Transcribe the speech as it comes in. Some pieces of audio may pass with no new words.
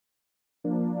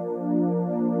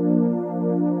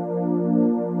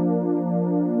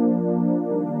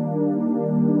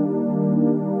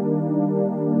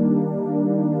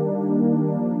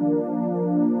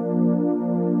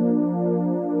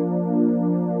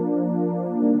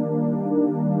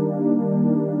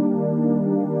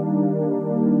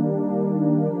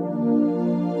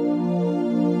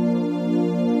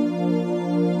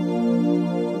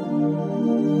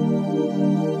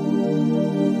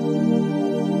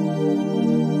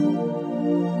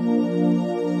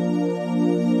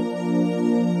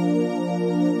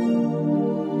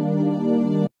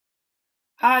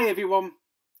Hi everyone,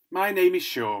 my name is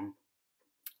Sean.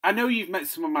 I know you've met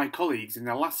some of my colleagues in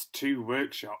the last 2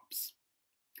 workshops.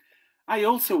 I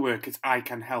also work at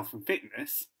iCan Health and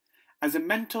Fitness as a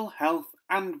mental health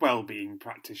and wellbeing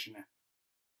practitioner.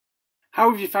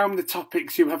 How have you found the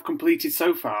topics you have completed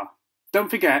so far? Don't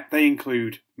forget they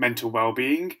include mental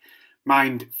wellbeing,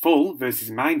 mindful versus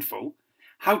mindful,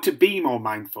 how to be more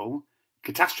mindful,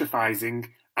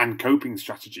 catastrophizing and coping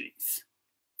strategies.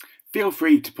 Feel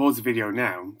free to pause the video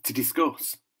now to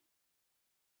discuss.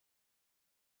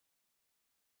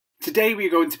 Today we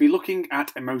are going to be looking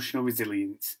at emotional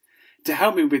resilience. To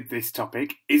help me with this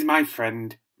topic is my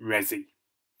friend Rezi.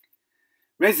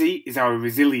 Rezi is our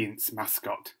resilience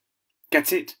mascot.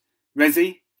 Get it?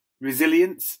 Rezi?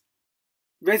 Resilience?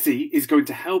 Rezi is going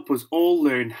to help us all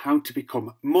learn how to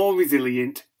become more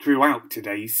resilient throughout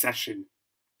today's session.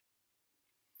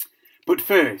 But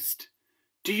first,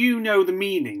 do you know the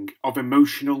meaning of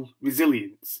emotional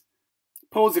resilience?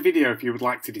 Pause the video if you would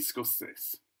like to discuss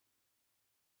this.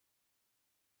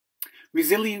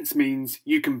 Resilience means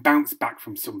you can bounce back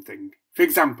from something. For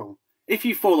example, if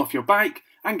you fall off your bike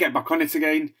and get back on it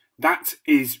again, that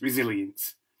is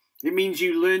resilience. It means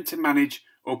you learn to manage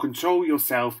or control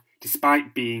yourself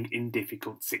despite being in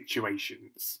difficult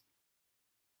situations.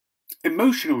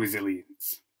 Emotional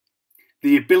resilience.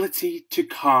 The ability to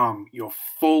calm your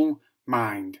full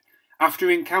mind after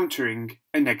encountering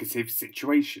a negative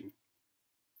situation.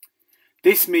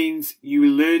 This means you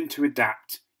learn to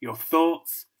adapt your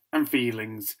thoughts and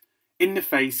feelings in the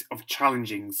face of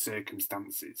challenging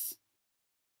circumstances.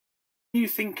 Can you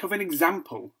think of an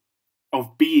example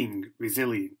of being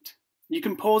resilient? You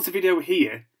can pause the video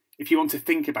here if you want to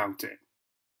think about it.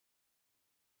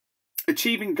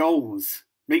 Achieving goals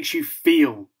makes you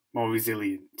feel more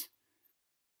resilient.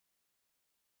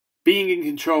 Being in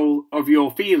control of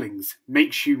your feelings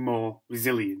makes you more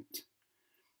resilient.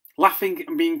 Laughing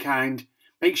and being kind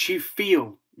makes you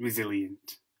feel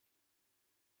resilient.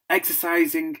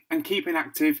 Exercising and keeping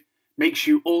active makes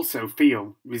you also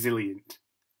feel resilient.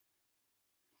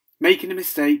 Making a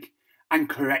mistake and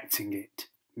correcting it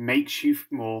makes you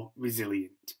more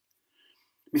resilient.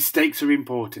 Mistakes are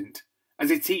important as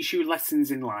they teach you lessons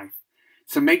in life,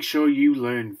 so make sure you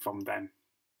learn from them.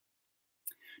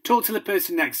 Talk to the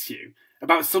person next to you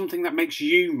about something that makes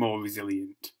you more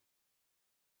resilient.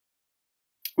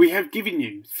 We have given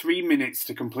you 3 minutes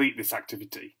to complete this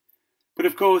activity, but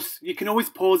of course you can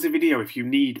always pause the video if you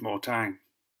need more time.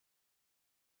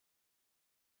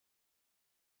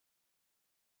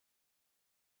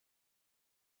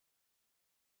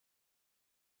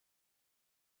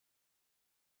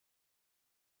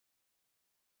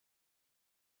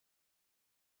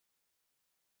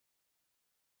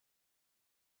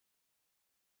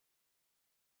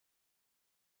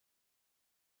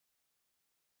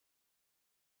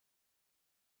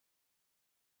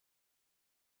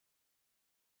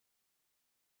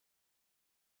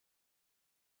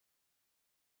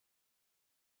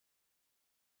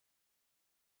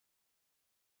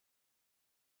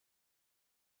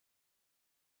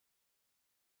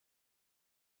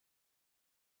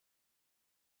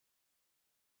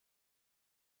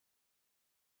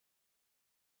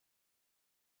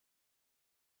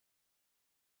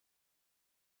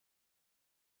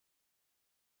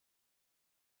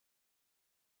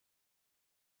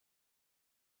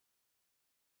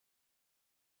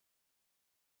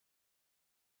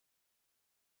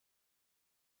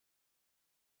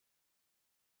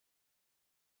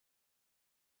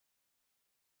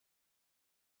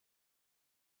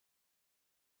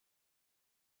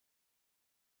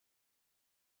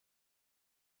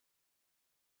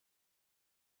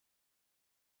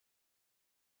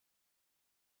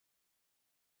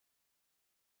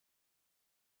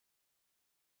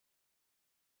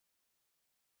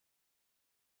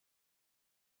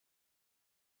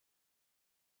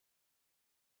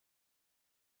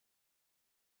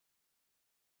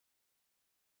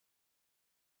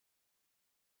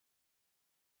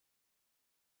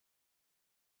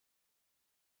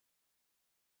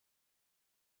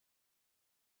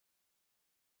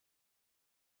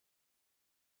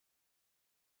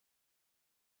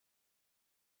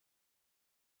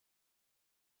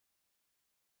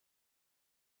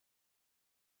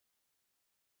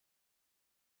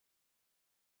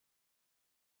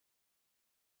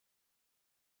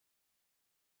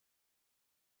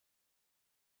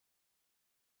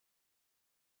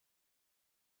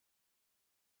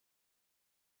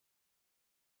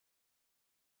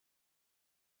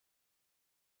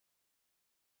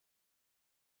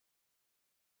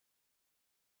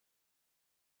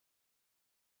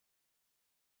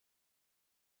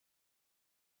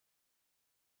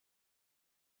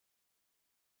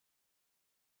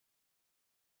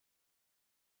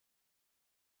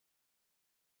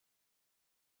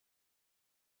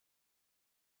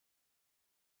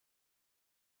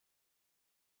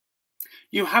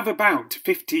 You have about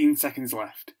 15 seconds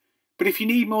left, but if you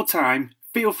need more time,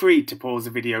 feel free to pause the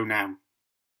video now.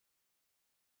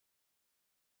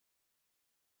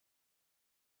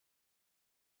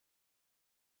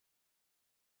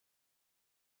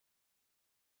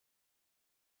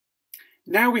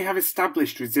 Now we have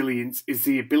established resilience is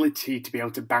the ability to be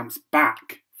able to bounce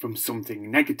back from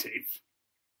something negative.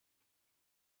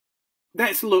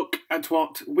 Let's look at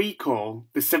what we call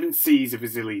the 7 C's of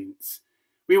resilience.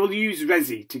 We will use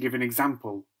Resi to give an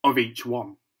example of each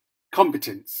one.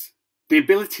 Competence, the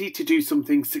ability to do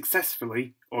something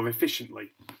successfully or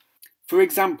efficiently. For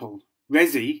example,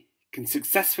 Resi can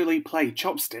successfully play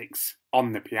chopsticks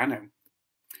on the piano.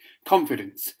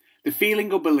 Confidence, the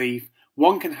feeling or belief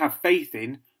one can have faith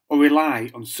in or rely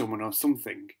on someone or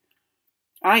something.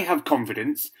 I have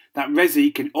confidence that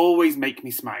Resi can always make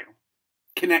me smile.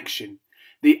 Connection,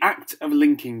 the act of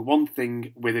linking one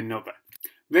thing with another.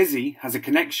 Resi has a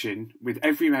connection with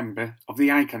every member of the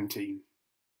iCan team.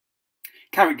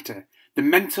 Character, the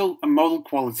mental and moral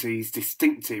qualities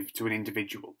distinctive to an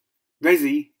individual.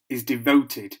 Resi is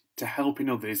devoted to helping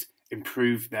others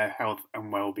improve their health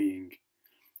and well-being.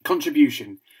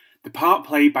 Contribution, the part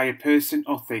played by a person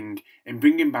or thing in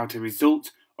bringing about a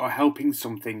result or helping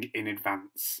something in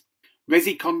advance.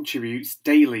 Resi contributes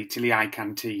daily to the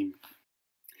iCan team.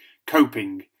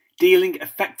 Coping, dealing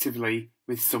effectively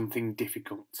with something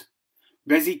difficult.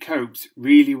 Resi copes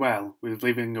really well with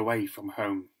living away from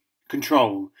home.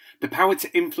 Control, the power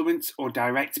to influence or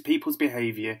direct people's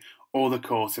behaviour or the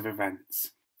course of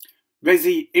events.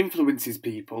 Resi influences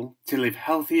people to live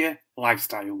healthier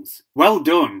lifestyles. Well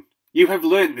done! You have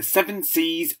learnt the 7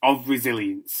 C's of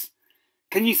resilience.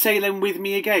 Can you say them with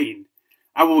me again?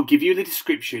 I will give you the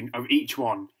description of each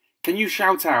one. Can you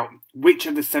shout out which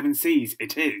of the 7 C's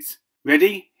it is?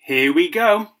 Ready? Here we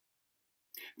go!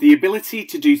 The ability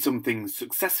to do something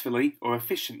successfully or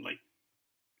efficiently.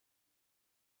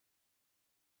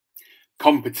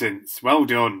 Competence. Well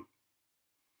done.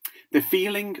 The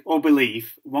feeling or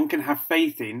belief one can have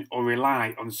faith in or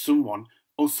rely on someone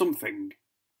or something.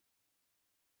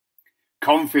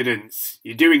 Confidence.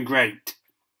 You're doing great.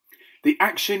 The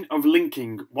action of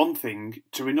linking one thing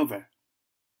to another.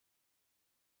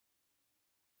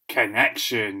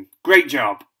 Connection. Great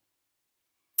job.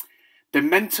 The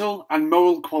mental and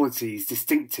moral qualities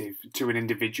distinctive to an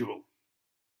individual.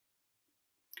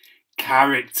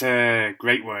 Character.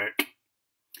 Great work.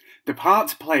 The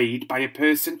part played by a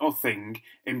person or thing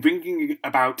in bringing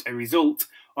about a result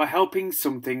or helping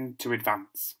something to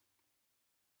advance.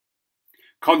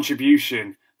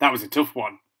 Contribution. That was a tough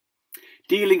one.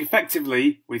 Dealing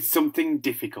effectively with something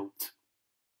difficult.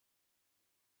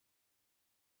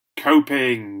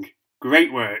 Coping.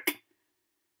 Great work.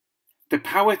 The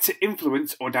power to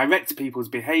influence or direct people's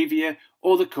behaviour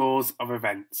or the cause of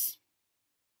events.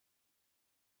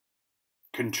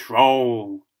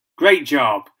 Control. Great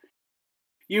job.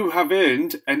 You have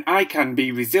earned an I Can Be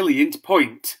Resilient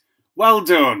point. Well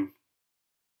done.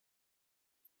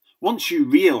 Once you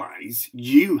realise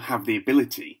you have the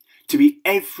ability to be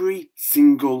every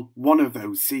single one of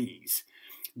those C's,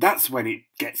 that's when it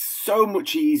gets so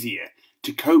much easier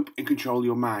to cope and control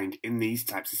your mind in these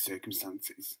types of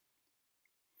circumstances.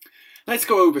 Let's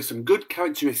go over some good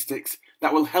characteristics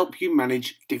that will help you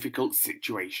manage difficult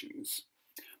situations.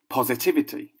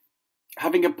 Positivity.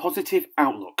 Having a positive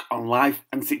outlook on life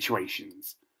and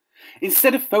situations.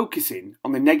 Instead of focusing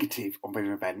on the negative of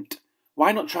an event,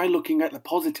 why not try looking at the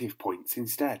positive points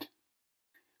instead?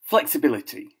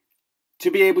 Flexibility. To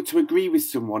be able to agree with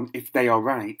someone if they are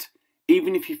right,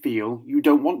 even if you feel you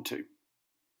don't want to.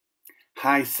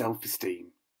 High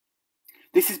self-esteem.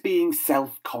 This is being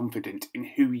self-confident in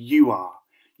who you are,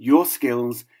 your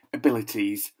skills,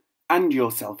 abilities, and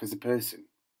yourself as a person.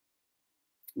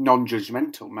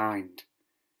 Non-judgmental mind.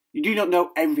 You do not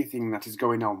know everything that is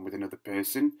going on with another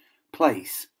person,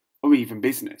 place, or even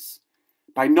business.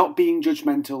 By not being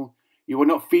judgmental, you are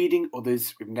not feeding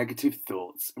others with negative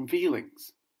thoughts and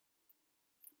feelings.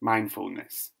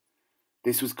 Mindfulness.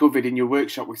 This was covered in your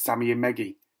workshop with Sammy and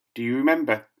Meggie. Do you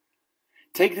remember?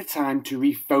 Take the time to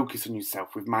refocus on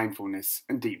yourself with mindfulness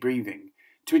and deep breathing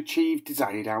to achieve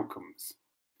desired outcomes.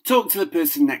 Talk to the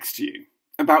person next to you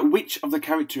about which of the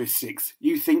characteristics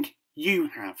you think you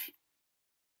have.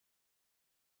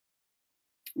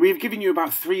 We have given you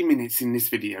about 3 minutes in this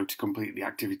video to complete the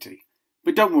activity,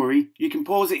 but don't worry, you can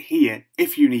pause it here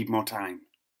if you need more time.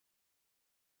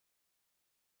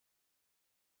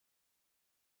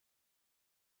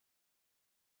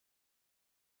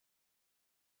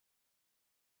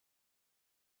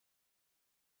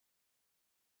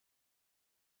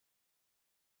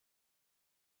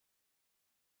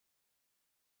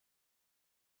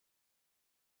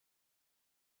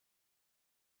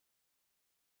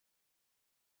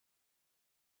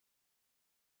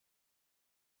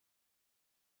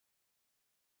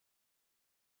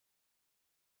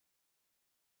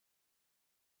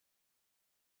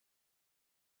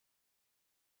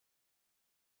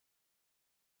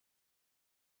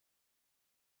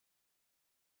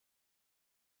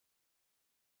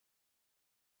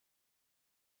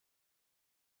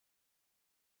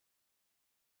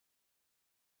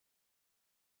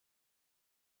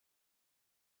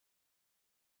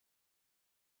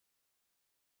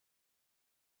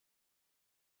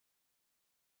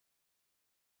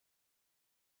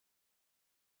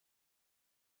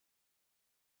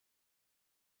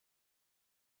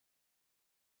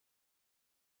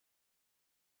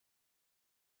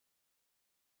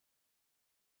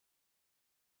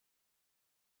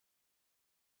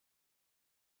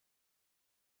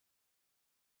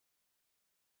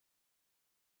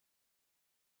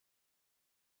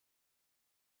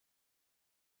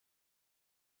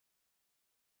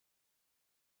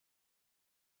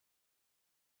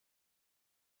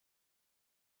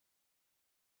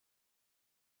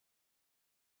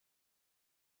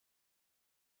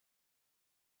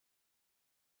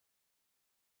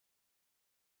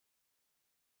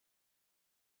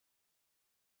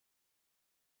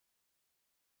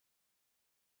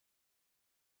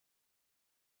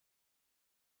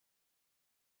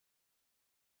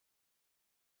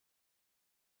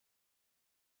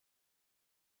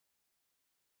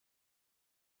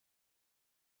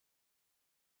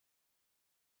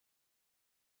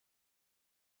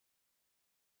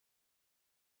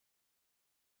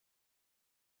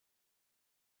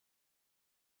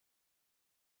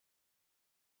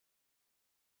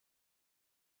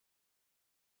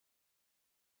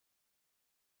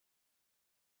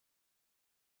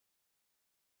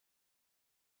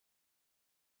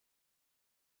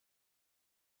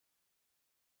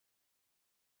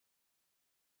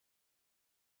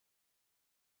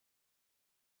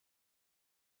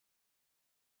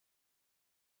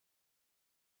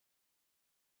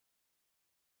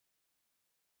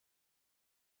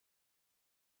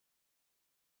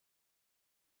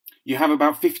 You have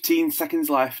about 15 seconds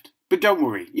left, but don't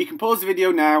worry, you can pause the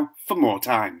video now for more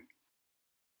time.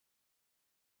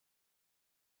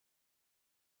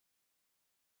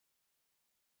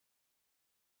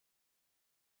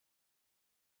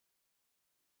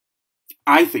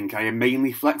 I think I am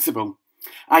mainly flexible.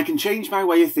 I can change my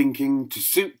way of thinking to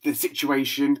suit the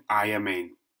situation I am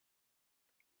in.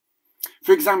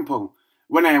 For example,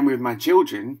 when I am with my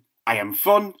children, I am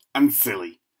fun and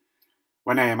silly.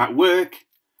 When I am at work,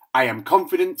 I am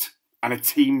confident and a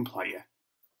team player.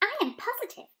 I am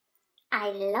positive. I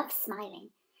love smiling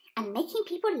and making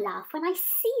people laugh when I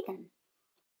see them.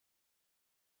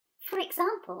 For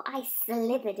example, I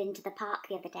slithered into the park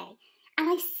the other day and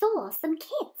I saw some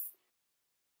kids.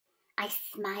 I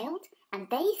smiled and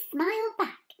they smiled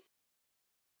back.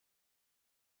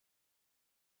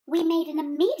 We made an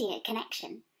immediate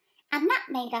connection and that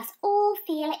made us all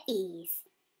feel at ease.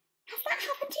 Has that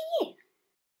happened to you?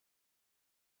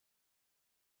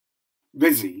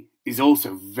 Resi is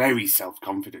also very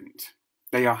self-confident.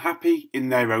 They are happy in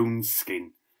their own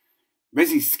skin.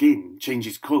 Resi's skin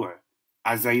changes colour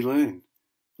as they learn.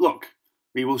 Look,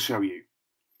 we will show you.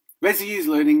 Resi is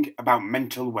learning about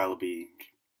mental well-being.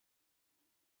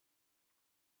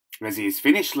 Resi is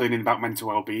finished learning about mental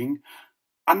well-being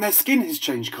and their skin has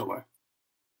changed colour.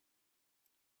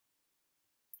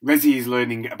 Resi is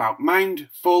learning about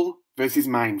mindful versus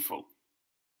mindful.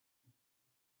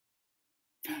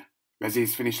 Resi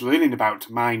has finished learning about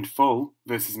mindful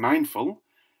versus mindful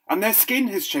and their skin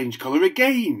has changed colour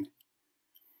again.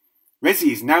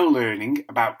 Resi is now learning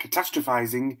about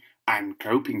catastrophizing and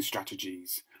coping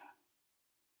strategies.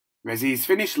 Resi is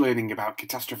finished learning about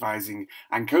catastrophizing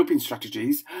and coping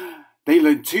strategies. They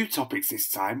learned 2 topics this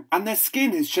time and their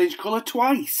skin has changed colour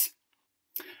twice.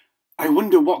 I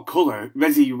wonder what colour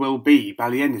Resi will be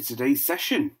by the end of today's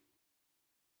session.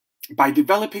 By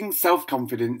developing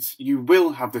self-confidence, you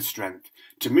will have the strength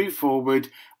to move forward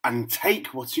and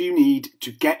take what you need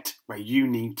to get where you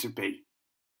need to be.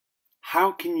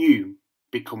 How can you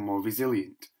become more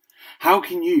resilient? How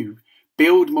can you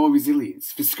build more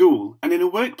resilience for school and in a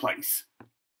workplace?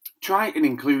 Try and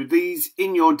include these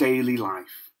in your daily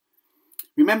life.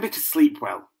 Remember to sleep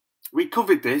well. We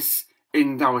covered this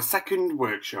in our second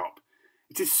workshop.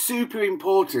 It is super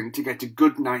important to get a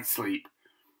good night's sleep.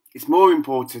 It's more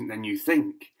important than you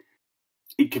think.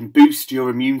 It can boost your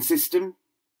immune system.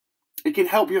 It can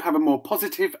help you have a more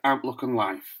positive outlook on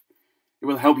life. It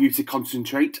will help you to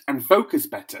concentrate and focus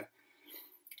better.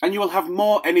 And you will have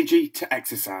more energy to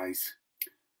exercise.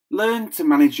 Learn to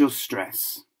manage your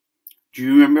stress. Do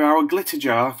you remember our glitter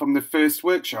jar from the first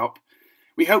workshop?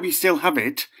 We hope you still have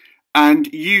it and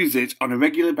use it on a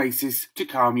regular basis to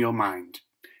calm your mind.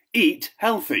 Eat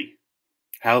healthy.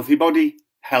 Healthy body,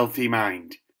 healthy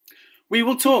mind. We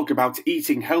will talk about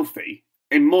eating healthy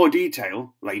in more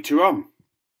detail later on.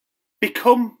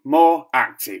 Become more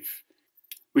active.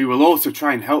 We will also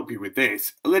try and help you with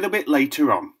this a little bit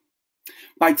later on.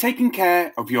 By taking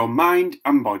care of your mind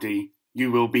and body,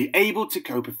 you will be able to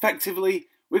cope effectively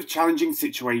with challenging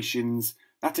situations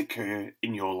that occur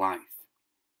in your life.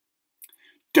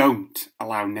 Don't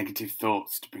allow negative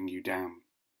thoughts to bring you down.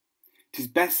 It is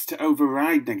best to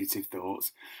override negative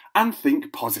thoughts and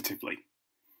think positively.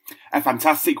 A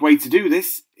fantastic way to do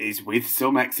this is with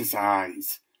some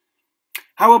exercise.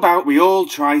 How about we all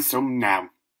try some now?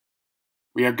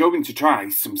 We are going to try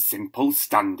some simple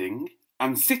standing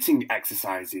and sitting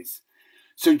exercises,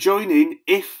 so join in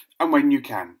if and when you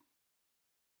can.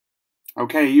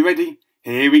 Okay, are you ready?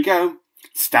 Here we go.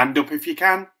 Stand up if you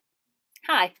can.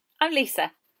 Hi, I'm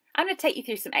Lisa. I'm going to take you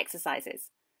through some exercises.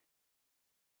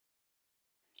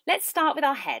 Let's start with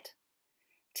our head.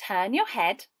 Turn your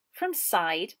head from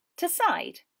side to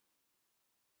side.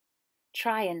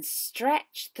 Try and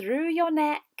stretch through your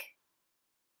neck.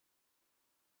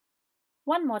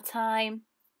 One more time,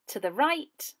 to the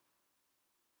right.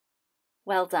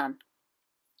 Well done.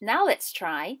 Now let's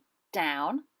try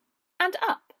down and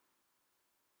up.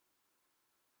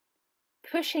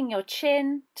 Pushing your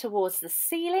chin towards the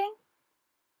ceiling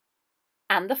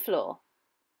and the floor.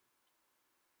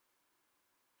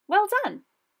 Well done.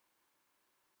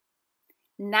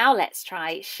 Now let's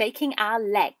try shaking our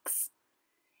legs.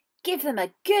 Give them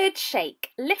a good shake,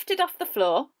 lifted off the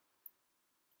floor.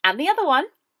 And the other one.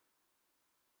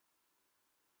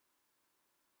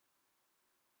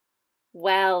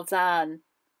 Well done.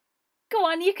 Go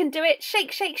on, you can do it.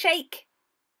 Shake, shake, shake.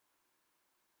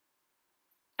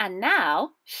 And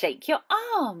now shake your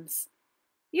arms.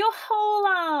 Your whole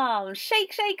arm.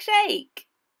 Shake, shake, shake.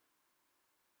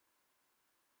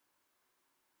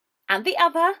 And the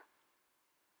other.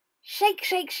 Shake,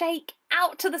 shake, shake,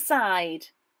 out to the side.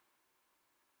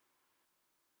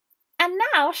 And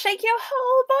now shake your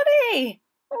whole body.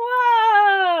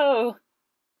 Whoa!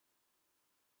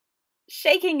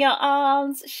 Shaking your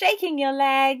arms, shaking your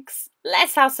legs.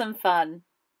 Let's have some fun.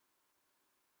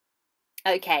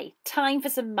 Okay, time for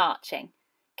some marching.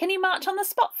 Can you march on the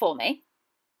spot for me?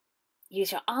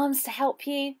 Use your arms to help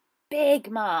you. Big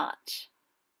march.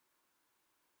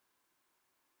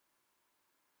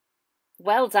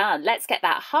 Well done. Let's get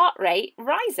that heart rate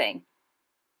rising.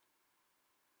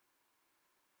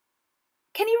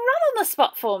 Can you run on the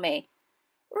spot for me?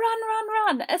 Run,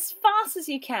 run, run as fast as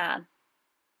you can.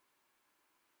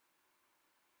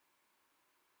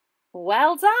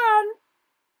 Well done.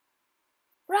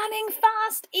 Running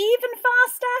fast, even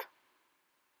faster.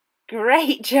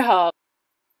 Great job.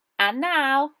 And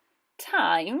now,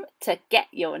 time to get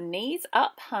your knees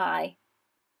up high.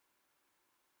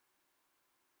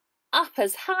 Up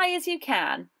as high as you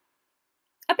can.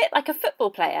 A bit like a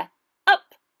football player.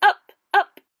 Up, up,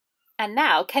 up. And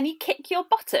now, can you kick your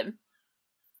bottom?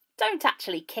 Don't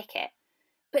actually kick it,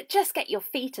 but just get your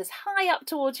feet as high up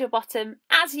towards your bottom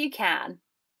as you can.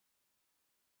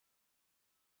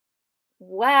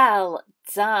 Well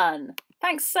done.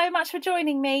 Thanks so much for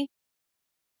joining me.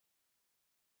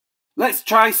 Let's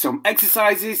try some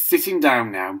exercises sitting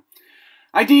down now.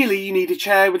 Ideally, you need a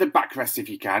chair with a backrest if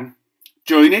you can.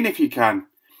 Join in if you can.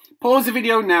 Pause the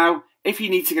video now if you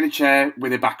need to get a chair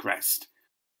with a backrest.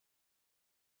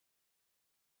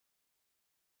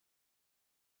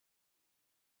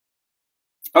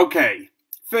 Okay,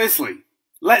 firstly,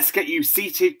 let's get you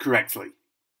seated correctly.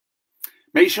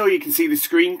 Make sure you can see the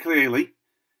screen clearly.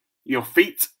 Your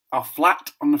feet are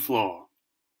flat on the floor.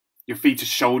 Your feet are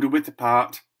shoulder width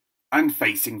apart and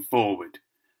facing forward.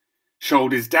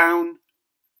 Shoulders down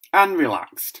and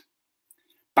relaxed.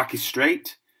 Back is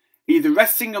straight, either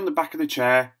resting on the back of the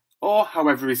chair or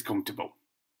however is comfortable.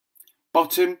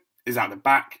 Bottom is at the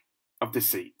back of the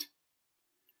seat.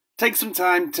 Take some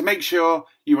time to make sure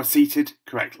you are seated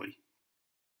correctly.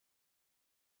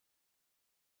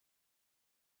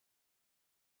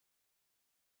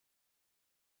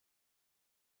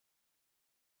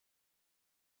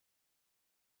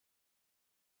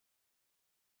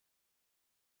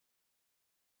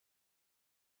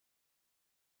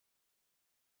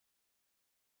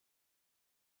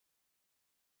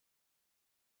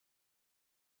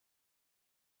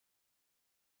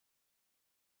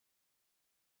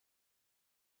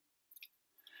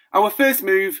 Our first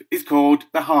move is called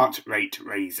the heart rate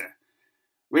raiser.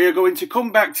 We are going to come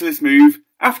back to this move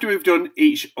after we've done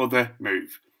each other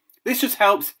move. This just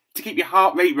helps to keep your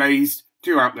heart rate raised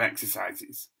throughout the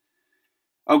exercises.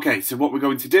 Okay, so what we're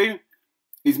going to do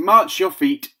is march your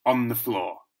feet on the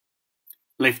floor.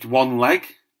 Lift one leg,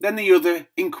 then the other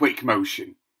in quick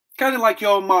motion, kind of like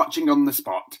you're marching on the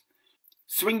spot.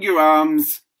 Swing your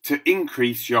arms to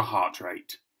increase your heart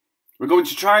rate. We're going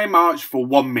to try and march for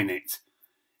 1 minute.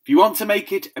 If you want to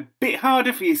make it a bit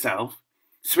harder for yourself,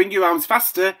 swing your arms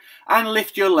faster and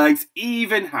lift your legs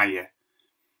even higher.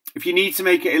 If you need to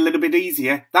make it a little bit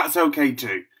easier, that's okay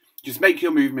too. Just make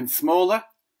your movements smaller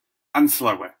and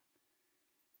slower.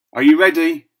 Are you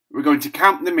ready? We're going to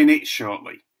count the minutes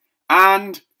shortly.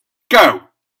 And go!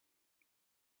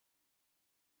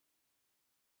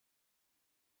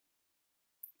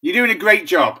 You're doing a great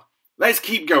job. Let's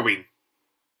keep going.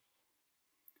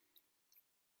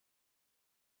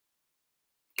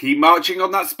 Keep marching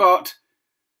on that spot.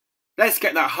 Let's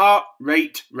get that heart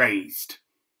rate raised.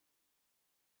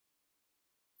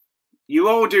 You're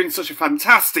all doing such a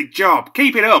fantastic job.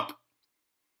 Keep it up.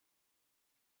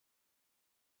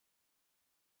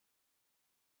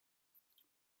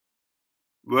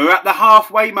 We're at the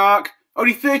halfway mark.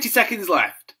 Only 30 seconds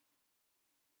left.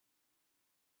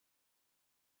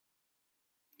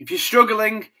 If you're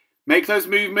struggling, make those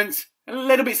movements a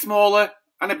little bit smaller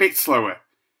and a bit slower.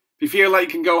 If you feel like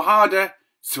you can go harder,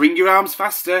 swing your arms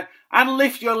faster and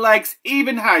lift your legs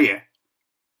even higher.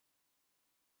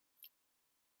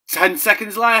 10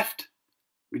 seconds left.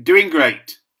 We're doing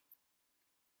great.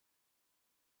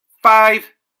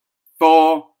 5,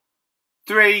 4,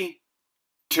 3,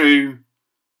 2,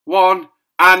 1,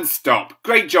 and stop.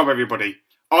 Great job, everybody.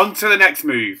 On to the next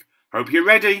move. Hope you're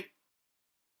ready.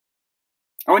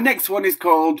 Our next one is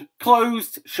called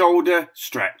closed shoulder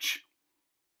stretch.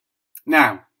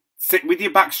 Now, sit with your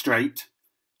back straight,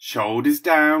 shoulders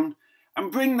down,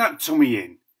 and bring that tummy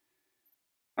in.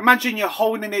 Imagine you're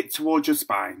holding it towards your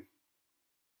spine.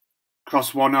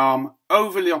 Cross one arm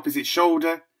over the opposite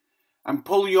shoulder and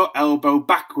pull your elbow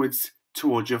backwards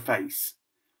towards your face.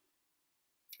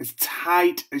 As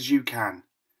tight as you can.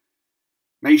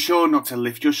 Make sure not to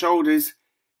lift your shoulders,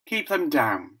 keep them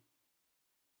down.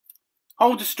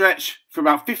 hold the stretch for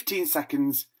about 15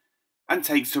 seconds and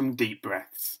take some deep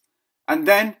breaths. And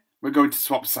then we're going to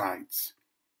swap sides.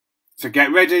 So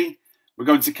get ready. We're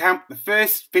going to count the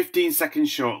first 15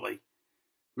 seconds shortly.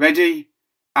 Ready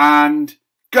and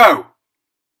go.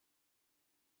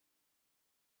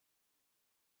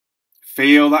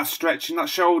 Feel that stretch in that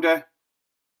shoulder.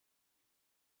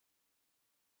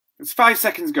 It's 5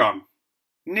 seconds gone.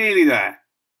 Nearly there.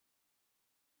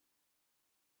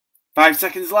 5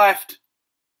 seconds left.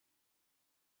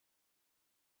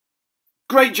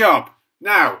 Great job.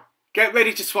 Now, get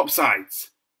ready to swap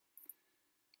sides.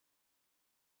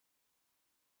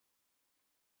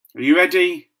 Are you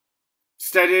ready?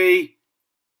 Steady.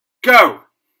 Go.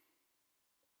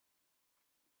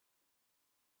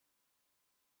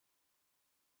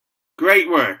 Great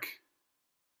work.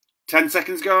 10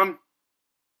 seconds gone.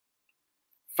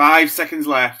 5 seconds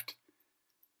left.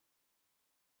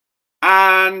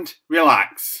 And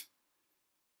relax.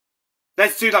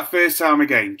 Let's do that first arm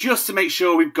again, just to make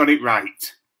sure we've got it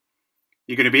right.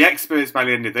 You're going to be experts by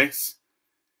the end of this.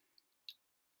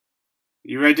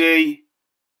 You ready?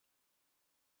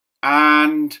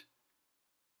 And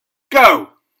go.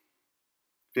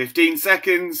 15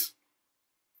 seconds.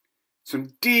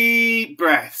 Some deep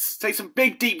breaths. Take some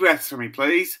big deep breaths for me,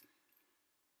 please.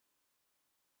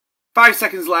 5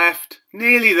 seconds left.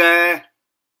 Nearly there.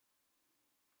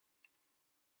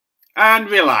 And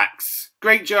relax.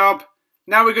 Great job.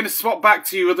 Now we're going to swap back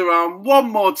to your other arm one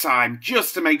more time,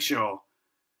 just to make sure.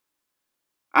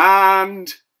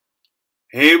 And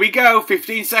here we go,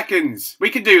 15 seconds.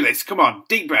 We can do this, come on,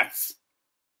 deep breaths.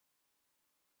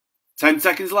 10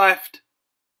 seconds left.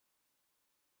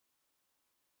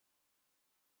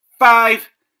 5,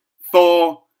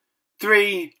 4,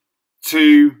 3,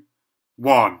 2,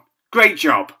 1. Great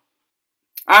job.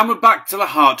 And we're back to the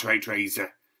heart rate raiser.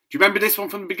 Do you remember this one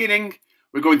from the beginning?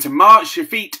 We're going to march your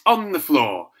feet on the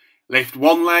floor. Lift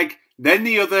one leg, then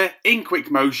the other in quick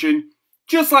motion,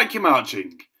 just like you're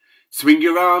marching. Swing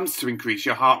your arms to increase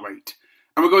your heart rate.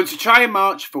 And we're going to try and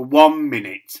march for 1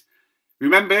 minute.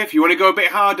 Remember, if you want to go a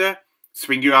bit harder,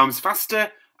 swing your arms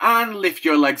faster and lift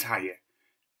your legs higher.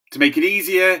 To make it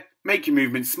easier, make your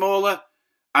movement smaller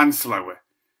and slower.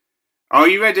 Are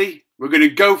you ready? We're going to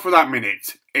go for that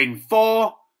minute. In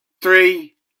 4,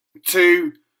 3,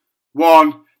 2,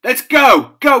 1. Let's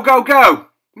go! Go, go, go!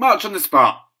 March on the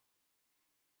spot.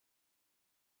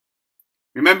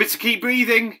 Remember to keep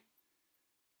breathing.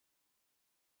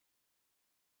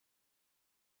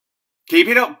 Keep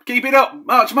it up, keep it up.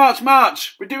 March, march,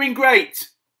 march. We're doing great.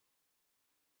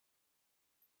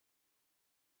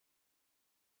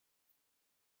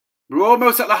 We're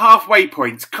almost at the halfway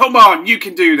point. Come on, you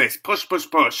can do this. Push, push,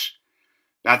 push.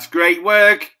 That's great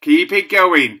work. Keep it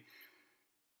going.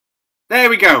 There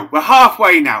we go. We're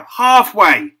halfway now.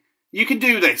 Halfway. You can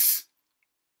do this.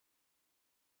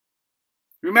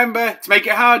 Remember, to make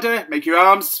it harder, make your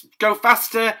arms go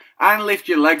faster and lift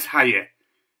your legs higher.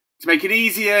 To make it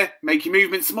easier, make your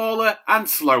movement smaller and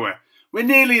slower. We're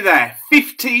nearly there.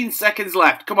 15 seconds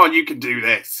left. Come on, you can do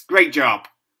this. Great job.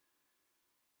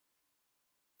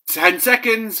 10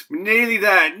 seconds. We're nearly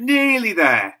there. Nearly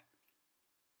there.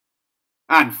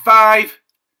 And 5,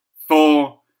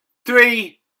 4,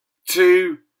 3,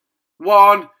 2,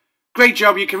 1. Great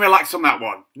job, you can relax on that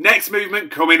one. Next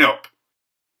movement coming up.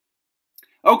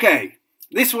 Okay,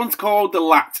 this one's called the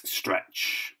lat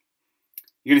stretch.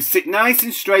 You're going to sit nice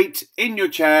and straight in your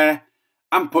chair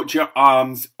and put your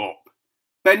arms up,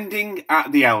 bending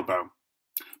at the elbow.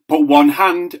 Put one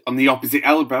hand on the opposite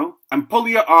elbow and pull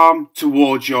your arm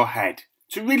towards your head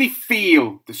to really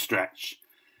feel the stretch.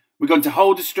 We're going to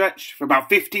hold the stretch for about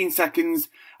 15 seconds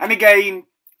and again,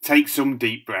 take some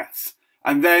deep breaths.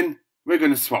 And then we're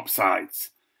going to swap sides.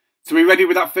 So we're ready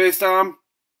with that first arm?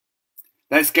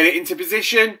 Let's get it into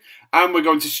position and we're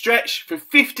going to stretch for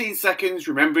 15 seconds,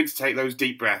 remembering to take those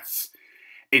deep breaths.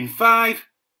 In 5,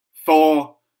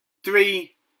 4,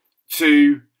 3,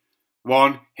 2,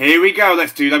 1. Here we go.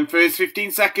 Let's do them first 15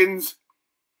 seconds.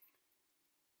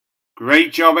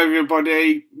 Great job,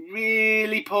 everybody.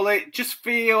 Really pull it. Just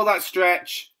feel that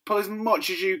stretch. Pull as much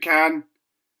as you can.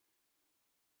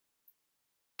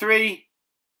 3,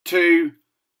 2,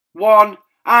 1.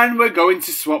 And we're going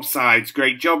to swap sides.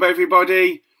 Great job,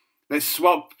 everybody. Let's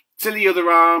swap to the other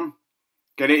arm.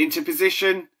 Get it into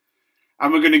position.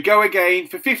 And we're going to go again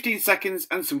for 15 seconds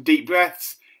and some deep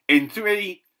breaths. In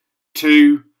 3,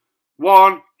 2,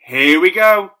 1. Here we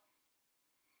go.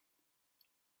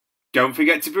 Don't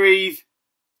forget to breathe.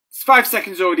 It's 5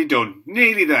 seconds already done.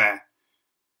 Nearly there.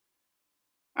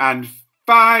 And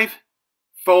 5,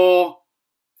 4,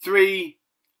 3,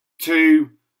 2,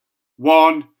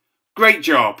 1. Great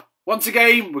job. Once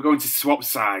again, we're going to swap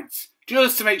sides,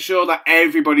 just to make sure that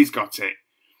everybody's got it.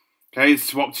 Okay,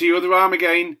 swap to your other arm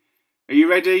again. Are you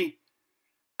ready?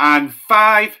 And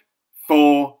 5,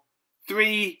 4,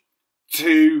 3,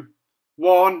 2,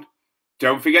 1.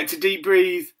 Don't forget to deep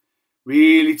breathe.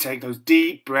 Really take those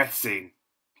deep breaths in.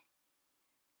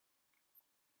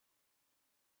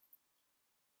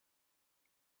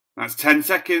 That's 10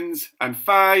 seconds. And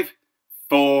 5,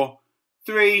 4,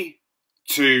 3,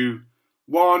 2,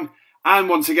 1. And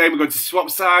once again, we're going to swap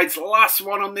sides. Last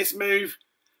one on this move.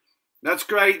 That's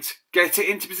great. Get it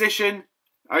into position.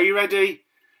 Are you ready?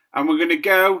 And we're going to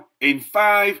go in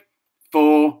 5,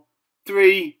 4,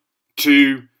 3,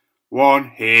 2, 1.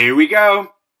 Here we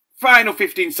go. Final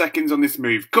 15 seconds on this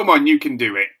move. Come on, you can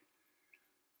do it.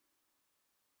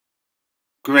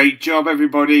 Great job,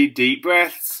 everybody. Deep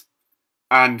breaths.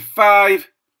 And 5,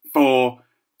 4,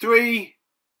 3,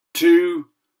 2,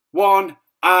 1.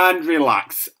 And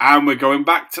relax. And we're going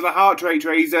back to the heart rate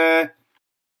raiser.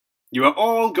 You are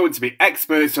all going to be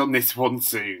experts on this one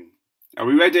soon. Are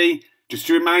we ready? Just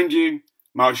to remind you,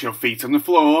 march your feet on the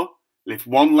floor, lift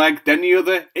one leg, then the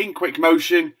other in quick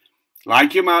motion.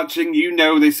 Like you're marching, you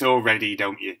know this already,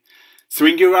 don't you?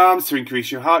 Swing your arms to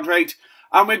increase your heart rate,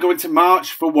 and we're going to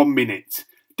march for 1 minute.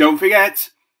 Don't forget,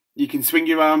 you can swing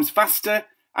your arms faster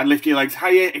and lift your legs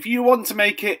higher if you want to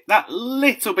make it that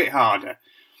little bit harder.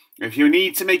 If you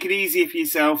need to make it easier for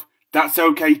yourself, that's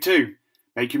okay too.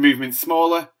 Make your movements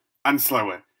smaller and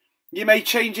slower. You may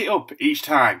change it up each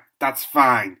time, that's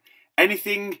fine.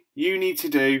 Anything you need to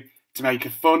do to make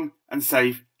a fun and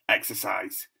safe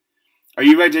exercise. Are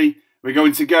you ready? We're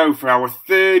going to go for our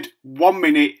third 1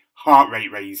 minute heart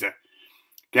rate raiser.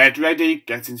 Get ready,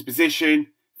 get into position,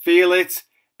 feel it.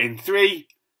 In 3,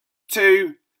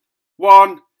 2,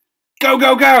 1, go,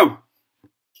 go, go!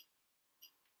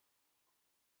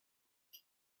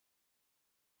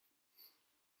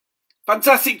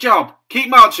 Fantastic job. Keep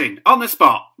marching. On the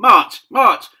spot. March,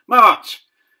 march, march.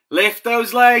 Lift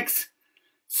those legs.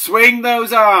 Swing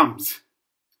those arms.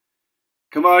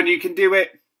 Come on, you can do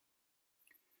it.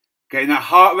 Getting that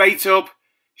heart rate up.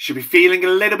 Should be feeling a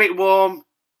little bit warm.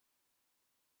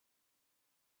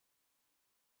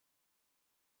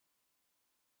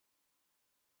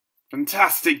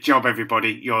 Fantastic job,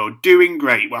 everybody. You're doing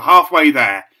great. We're halfway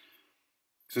there.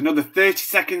 There's another 30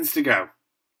 seconds to go.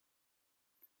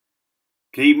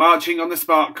 Keep marching on the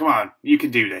spot. Come on, you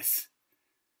can do this.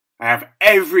 I have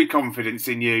every confidence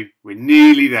in you. We're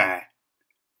nearly there.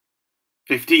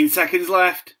 15 seconds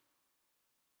left.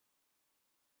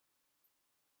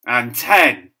 And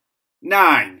 10,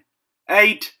 9,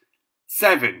 8,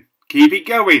 7. Keep it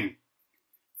going.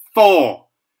 4,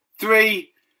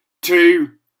 3, 2,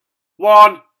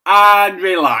 1. And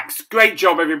relax. Great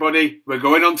job, everybody. We're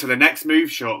going on to the next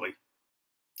move shortly.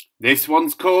 This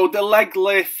one's called the leg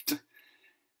lift.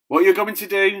 What you're going to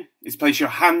do is place your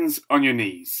hands on your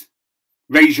knees.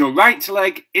 Raise your right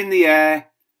leg in the air,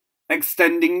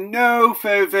 extending no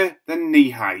further than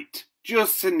knee height,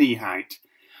 just to knee height.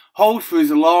 Hold for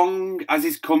as long as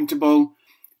is comfortable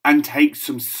and take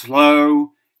some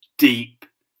slow, deep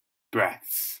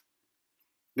breaths.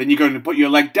 Then you're going to put your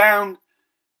leg down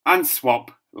and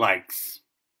swap legs.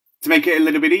 To make it a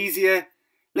little bit easier,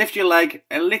 lift your leg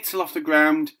a little off the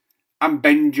ground and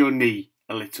bend your knee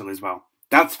a little as well.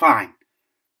 That's fine.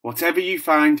 Whatever you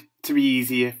find to be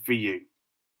easier for you.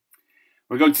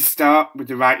 We're going to start with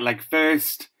the right leg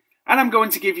first, and I'm going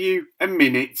to give you a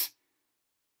minute.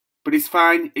 But it's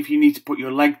fine if you need to put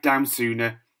your leg down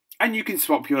sooner, and you can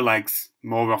swap your legs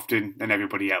more often than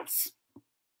everybody else.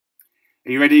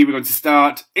 Are you ready? We're going to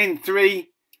start in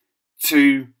 3,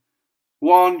 2,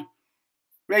 1.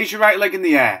 Raise your right leg in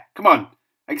the air. Come on.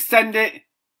 Extend it.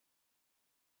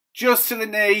 Just to the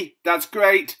knee. That's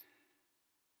great.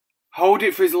 Hold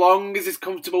it for as long as it's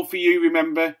comfortable for you,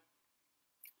 remember.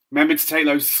 Remember to take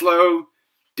those slow,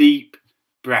 deep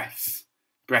breaths.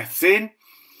 Breaths in.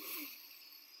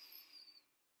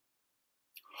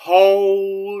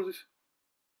 Hold.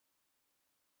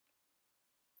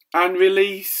 And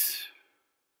release.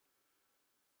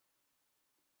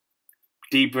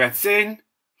 Deep breaths in.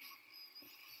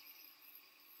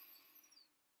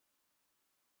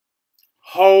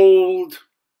 Hold.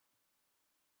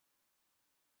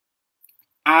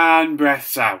 And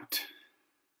breaths out.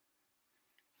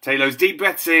 Take those deep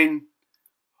breaths in,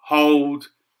 hold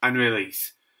and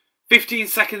release. 15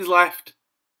 seconds left.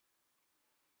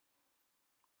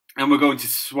 And we're going to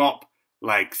swap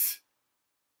legs.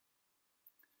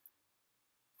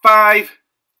 5,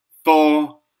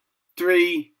 4,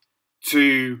 3,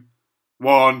 2,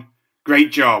 1.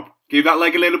 Great job. Give that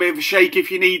leg a little bit of a shake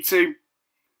if you need to.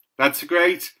 That's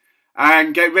great.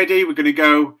 And get ready, we're going to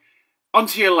go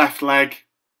onto your left leg.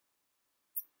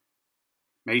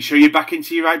 Make sure you're back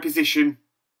into your right position.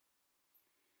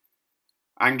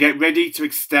 And get ready to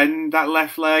extend that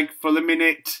left leg for a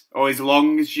minute or as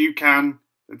long as you can.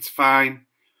 That's fine.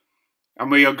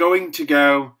 And we are going to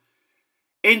go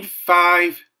in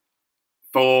 5,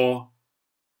 4,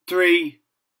 3,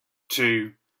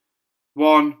 2,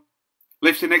 1.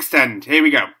 Lift and extend. Here we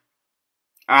go.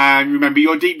 And remember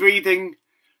your deep breathing.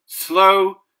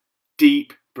 Slow,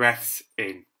 deep breaths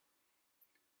in.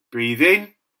 Breathe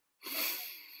in.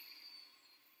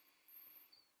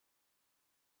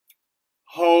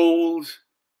 Hold.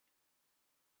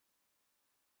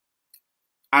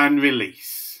 And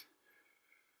release.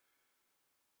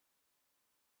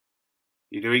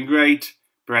 You're doing great.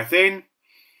 Breath in.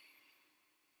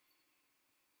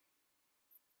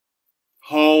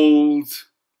 Hold.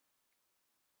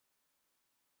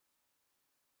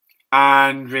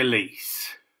 And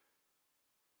release.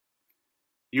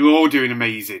 You're all doing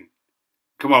amazing.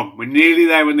 Come on, we're nearly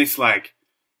there on this leg.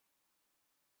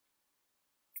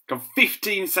 Got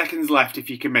 15 seconds left if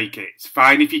you can make it. It's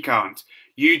fine if you can't.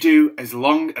 You do as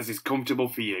long as is comfortable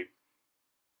for you.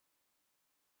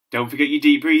 Don't forget your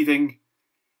deep breathing.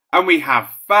 And we have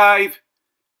 5,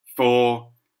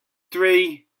 4,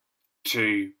 3,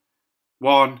 2,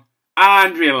 1.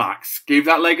 And relax. Give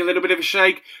that leg a little bit of a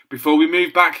shake before we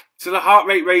move back to the heart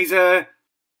rate raiser.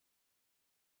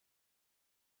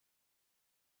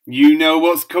 You know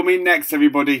what's coming next,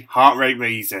 everybody. Heart rate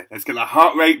raiser. Let's get the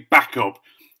heart rate back up.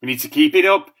 We need to keep it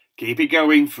up, keep it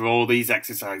going for all these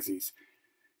exercises.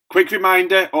 Quick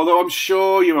reminder, although I'm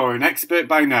sure you are an expert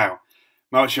by now,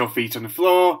 march your feet on the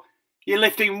floor. You're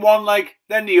lifting one leg,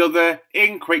 then the other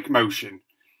in quick motion.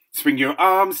 Swing your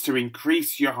arms to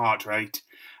increase your heart rate.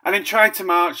 And then try to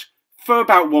march for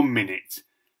about 1 minute.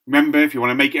 Remember, if you want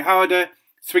to make it harder,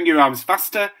 swing your arms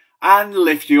faster and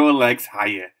lift your legs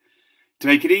higher. To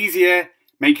make it easier,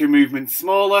 make your movements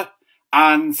smaller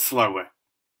and slower.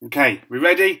 Okay, we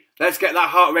ready? Let's get that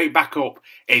heart rate back up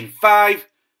in 5,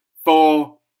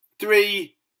 4,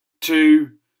 3,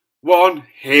 2, 1.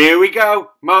 Here we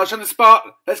go. March on the spot.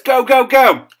 Let's go, go,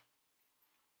 go.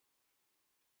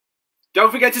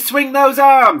 Don't forget to swing those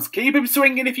arms. Keep them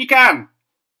swinging if you can.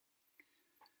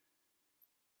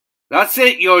 That's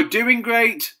it. You're doing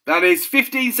great. That is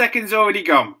 15 seconds already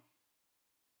gone.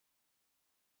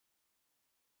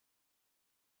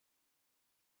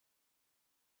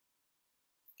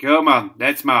 Come on,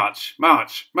 let's march,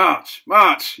 march, march,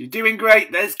 march. You're doing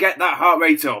great. Let's get that heart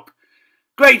rate up.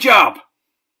 Great job.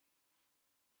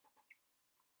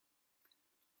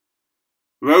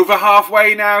 We're over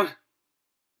halfway now.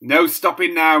 No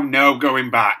stopping now, no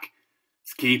going back.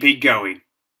 Let's keep it going.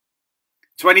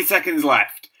 20 seconds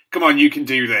left. Come on, you can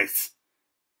do this.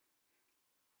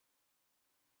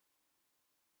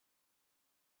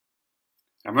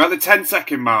 And we're at the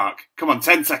 10-second mark. Come on,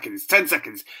 10 seconds, 10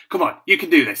 seconds. Come on, you can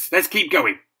do this. Let's keep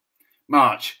going.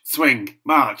 March, swing,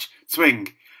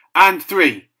 and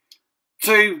 3,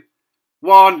 2,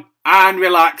 1, and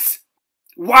relax.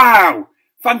 Wow!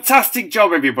 Fantastic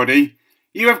job, everybody.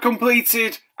 You have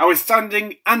completed our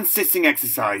standing and sitting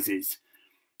exercises.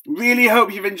 Really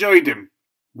hope you've enjoyed them.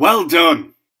 Well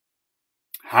done.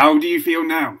 How do you feel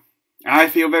now? I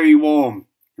feel very warm.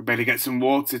 We better get some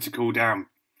water to cool down.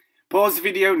 Pause the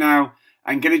video now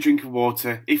and get a drink of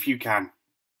water if you can.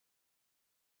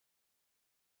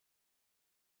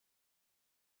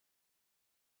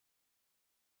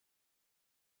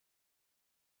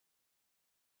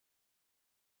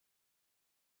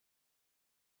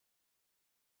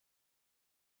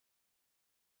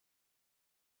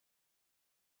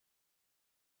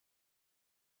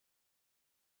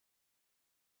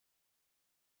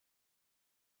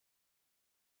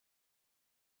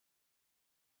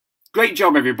 Great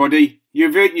job, everybody.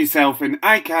 You've earned yourself an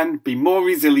iCan Be More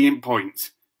Resilient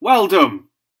point. Well done.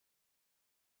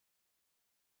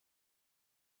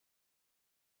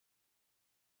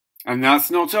 And that's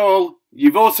not all.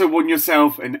 You've also won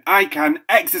yourself an iCan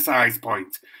exercise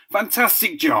point.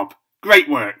 Fantastic job. Great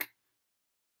work.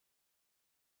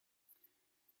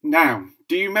 Now,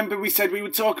 do you remember we said we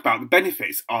would talk about the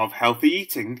benefits of healthy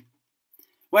eating?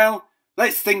 Well,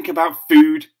 let's think about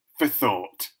food for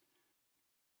thought.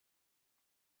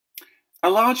 A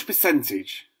large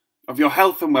percentage of your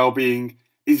health and well-being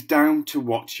is down to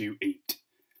what you eat.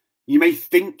 You may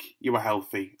think you are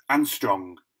healthy and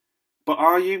strong, but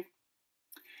are you?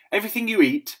 Everything you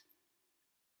eat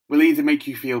will either make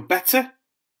you feel better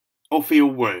or feel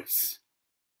worse.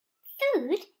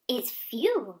 Food is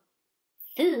fuel.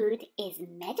 Food is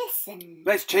medicine.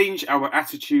 Let's change our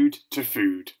attitude to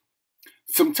food.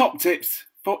 Some top tips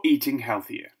for eating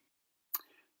healthier.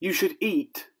 You should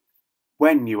eat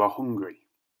when you are hungry.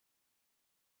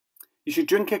 You should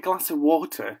drink a glass of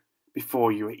water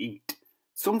before you eat.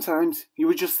 Sometimes you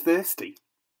are just thirsty.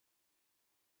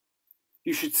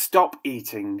 You should stop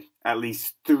eating at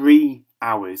least 3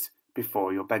 hours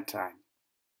before your bedtime.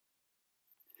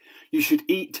 You should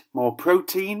eat more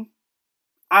protein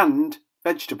and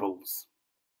vegetables.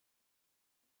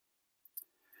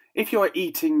 If you are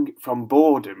eating from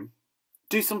boredom,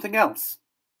 do something else.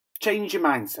 Change your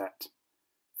mindset.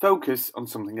 Focus on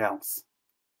something else.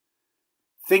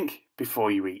 Think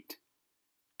before you eat.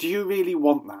 Do you really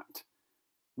want that?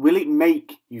 Will it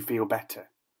make you feel better?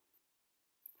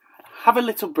 Have a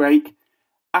little break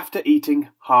after eating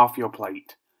half your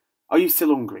plate. Are you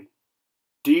still hungry?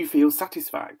 Do you feel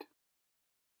satisfied?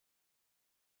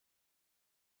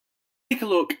 Take a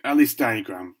look at this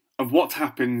diagram of what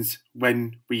happens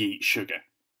when we eat sugar.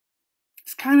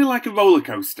 It's kind of like a roller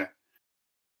coaster.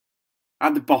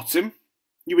 At the bottom,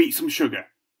 you eat some sugar,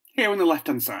 here on the left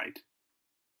hand side.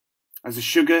 As the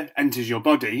sugar enters your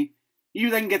body, you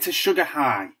then get a sugar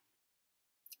high.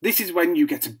 This is when you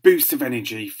get a boost of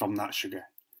energy from that sugar,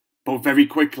 but very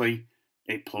quickly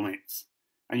it plummets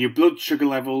and your blood sugar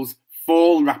levels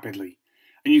fall rapidly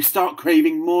and you start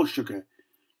craving more sugar,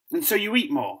 and so you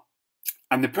eat more.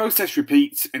 And the process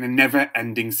repeats in a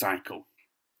never-ending cycle.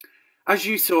 As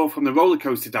you saw from the roller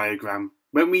coaster diagram,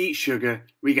 when we eat sugar,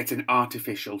 we get an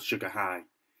artificial sugar high.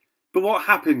 But what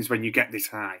happens when you get this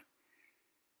high?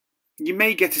 You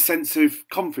may get a sense of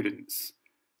confidence.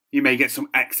 You may get some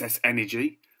excess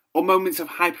energy or moments of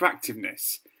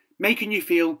hyperactiveness, making you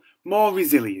feel more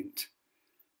resilient.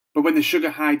 But when the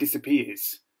sugar high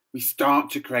disappears, we start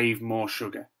to crave more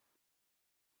sugar.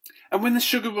 And when the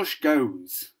sugar rush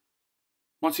goes,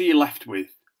 what are you left with?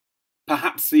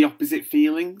 Perhaps the opposite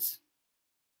feelings?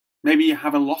 Maybe you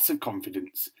have a loss of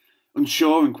confidence,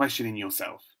 unsure and questioning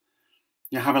yourself.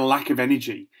 You have a lack of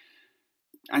energy,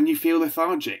 and you feel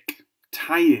lethargic,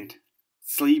 tired,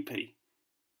 sleepy.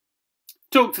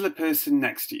 Talk to the person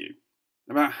next to you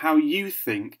about how you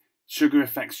think sugar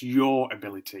affects your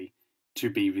ability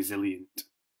to be resilient.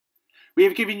 We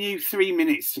have given you 3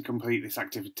 minutes to complete this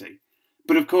activity,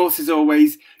 but of course, as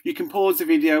always, you can pause the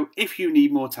video if you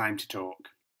need more time to talk.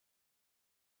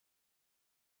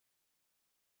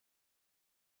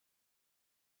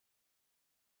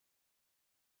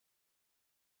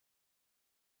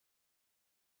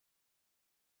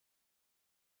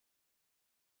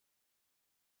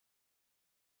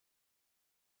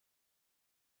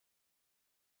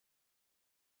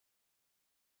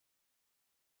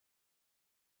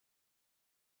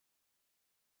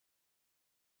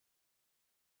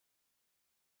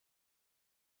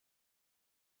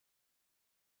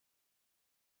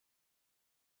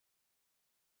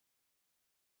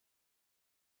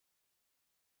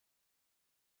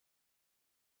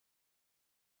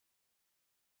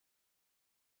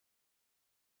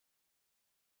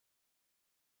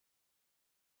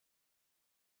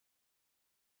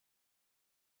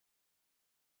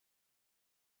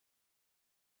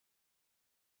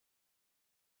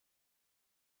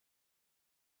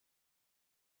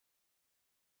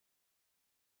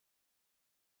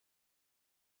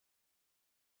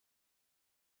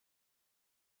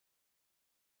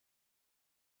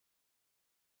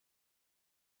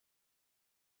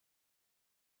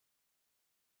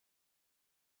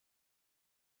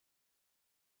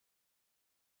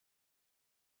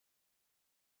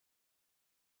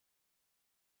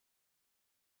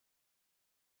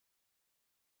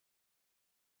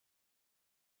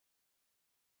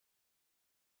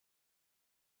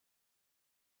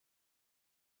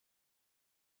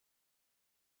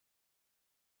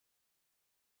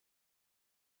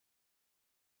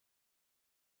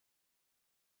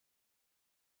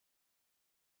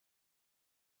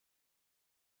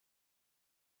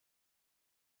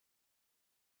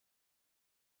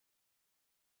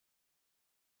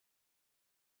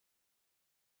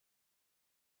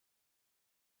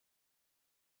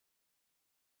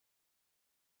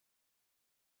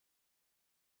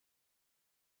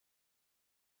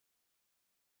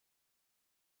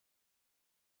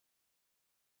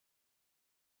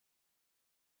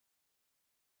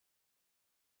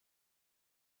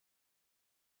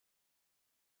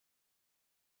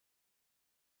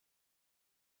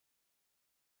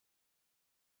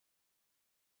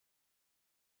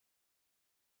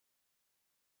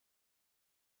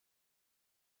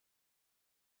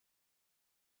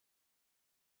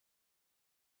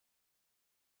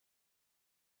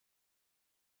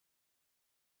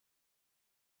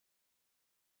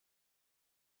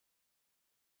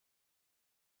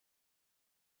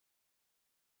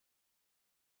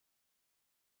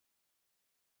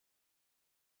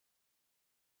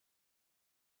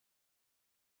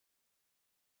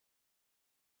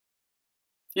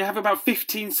 You have about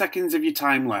 15 seconds of your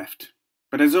time left.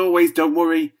 But as always, don't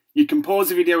worry, you can pause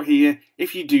the video here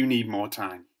if you do need more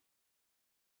time.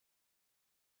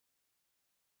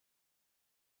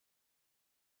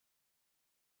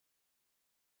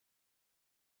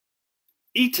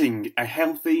 Eating a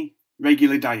healthy,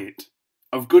 regular diet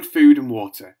of good food and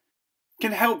water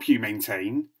can help you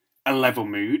maintain a level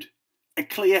mood, a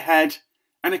clear head,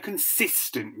 and a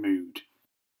consistent mood.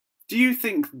 Do you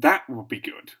think that would be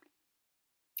good?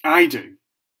 I do.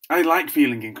 I like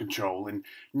feeling in control and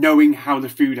knowing how the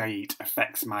food I eat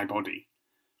affects my body.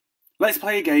 Let's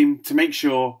play a game to make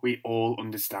sure we all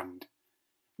understand.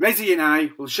 Rezi and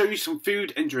I will show you some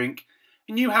food and drink,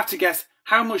 and you have to guess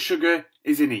how much sugar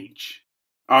is in each.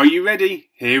 Are you ready?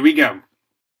 Here we go.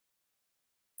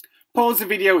 Pause the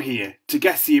video here to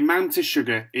guess the amount of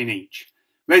sugar in each.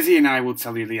 Rezi and I will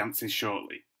tell you the answers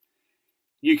shortly.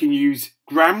 You can use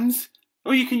grams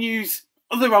or you can use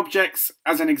other objects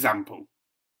as an example.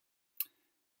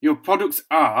 Your products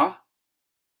are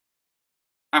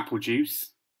apple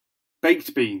juice,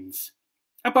 baked beans,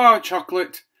 a bar of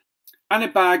chocolate and a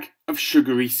bag of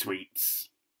sugary sweets.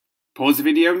 Pause the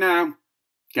video now.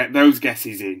 Get those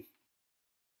guesses in.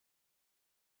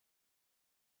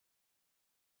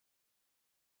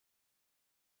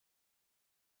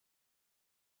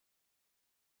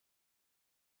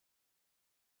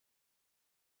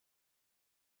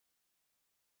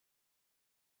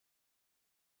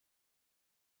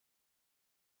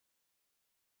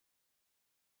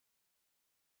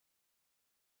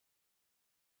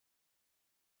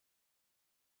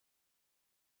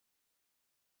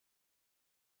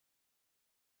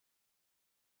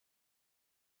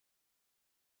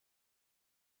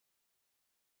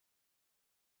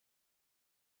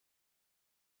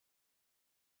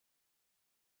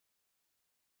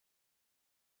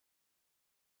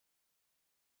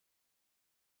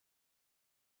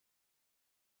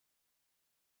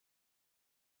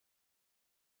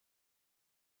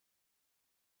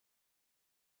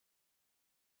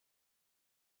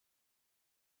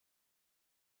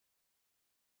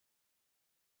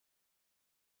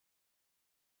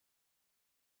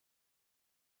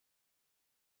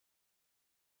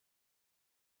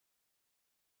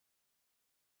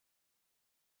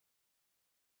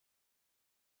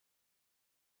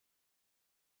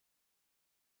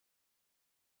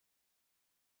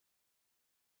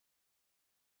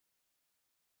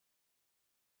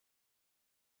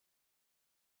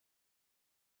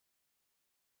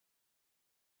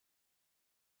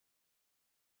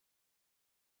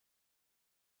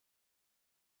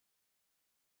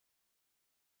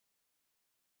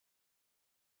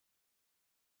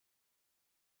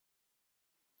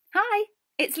 Hi,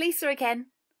 it's Lisa again.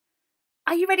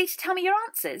 Are you ready to tell me your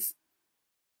answers?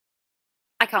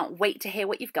 I can't wait to hear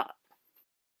what you've got.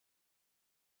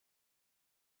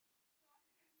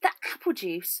 The apple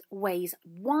juice weighs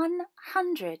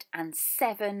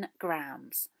 107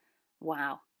 grams.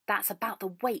 Wow, that's about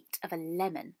the weight of a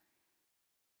lemon.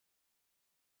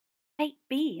 Baked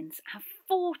beans have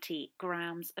 40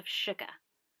 grams of sugar,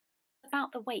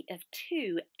 about the weight of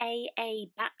 2 AA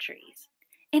batteries.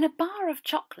 In a bar of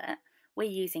chocolate, we're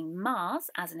using Mars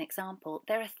as an example,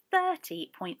 there are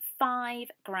 30.5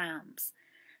 grams.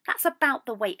 That's about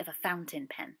the weight of a fountain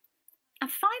pen. And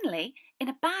finally, in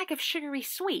a bag of sugary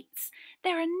sweets,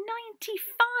 there are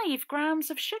 95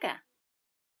 grams of sugar.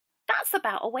 That's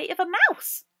about the weight of a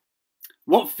mouse.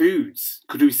 What foods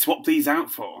could we swap these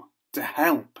out for to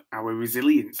help our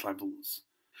resilience levels?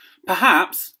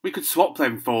 Perhaps we could swap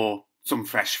them for some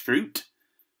fresh fruit,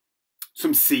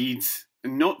 some seeds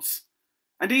and nuts,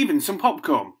 and even some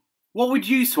popcorn. What would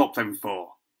you swap them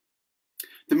for?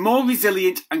 The more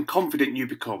resilient and confident you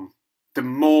become, the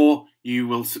more you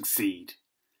will succeed.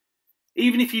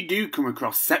 Even if you do come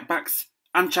across setbacks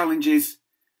and challenges,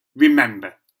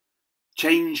 remember,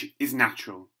 change is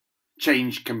natural.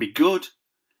 Change can be good.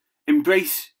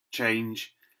 Embrace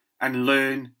change and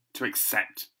learn to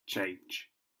accept change.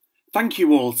 Thank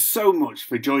you all so much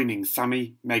for joining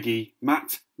Sammy, Meggie,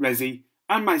 Matt, Rezi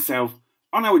and myself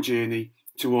on our journey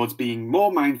towards being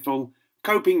more mindful,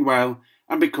 coping well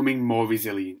and becoming more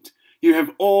resilient. You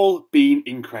have all been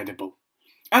incredible.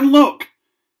 And look,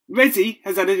 Rezi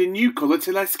has added a new colour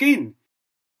to their skin.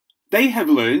 They have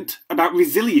learnt about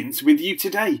resilience with you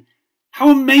today. How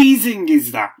amazing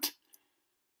is that?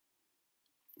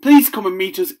 Please come and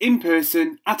meet us in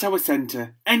person at our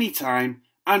centre anytime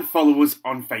and follow us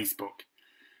on Facebook.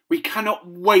 We cannot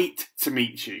wait to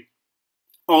meet you.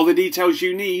 All the details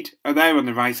you need are there on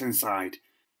the right hand side.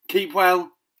 Keep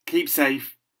well, keep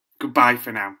safe. Goodbye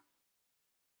for now.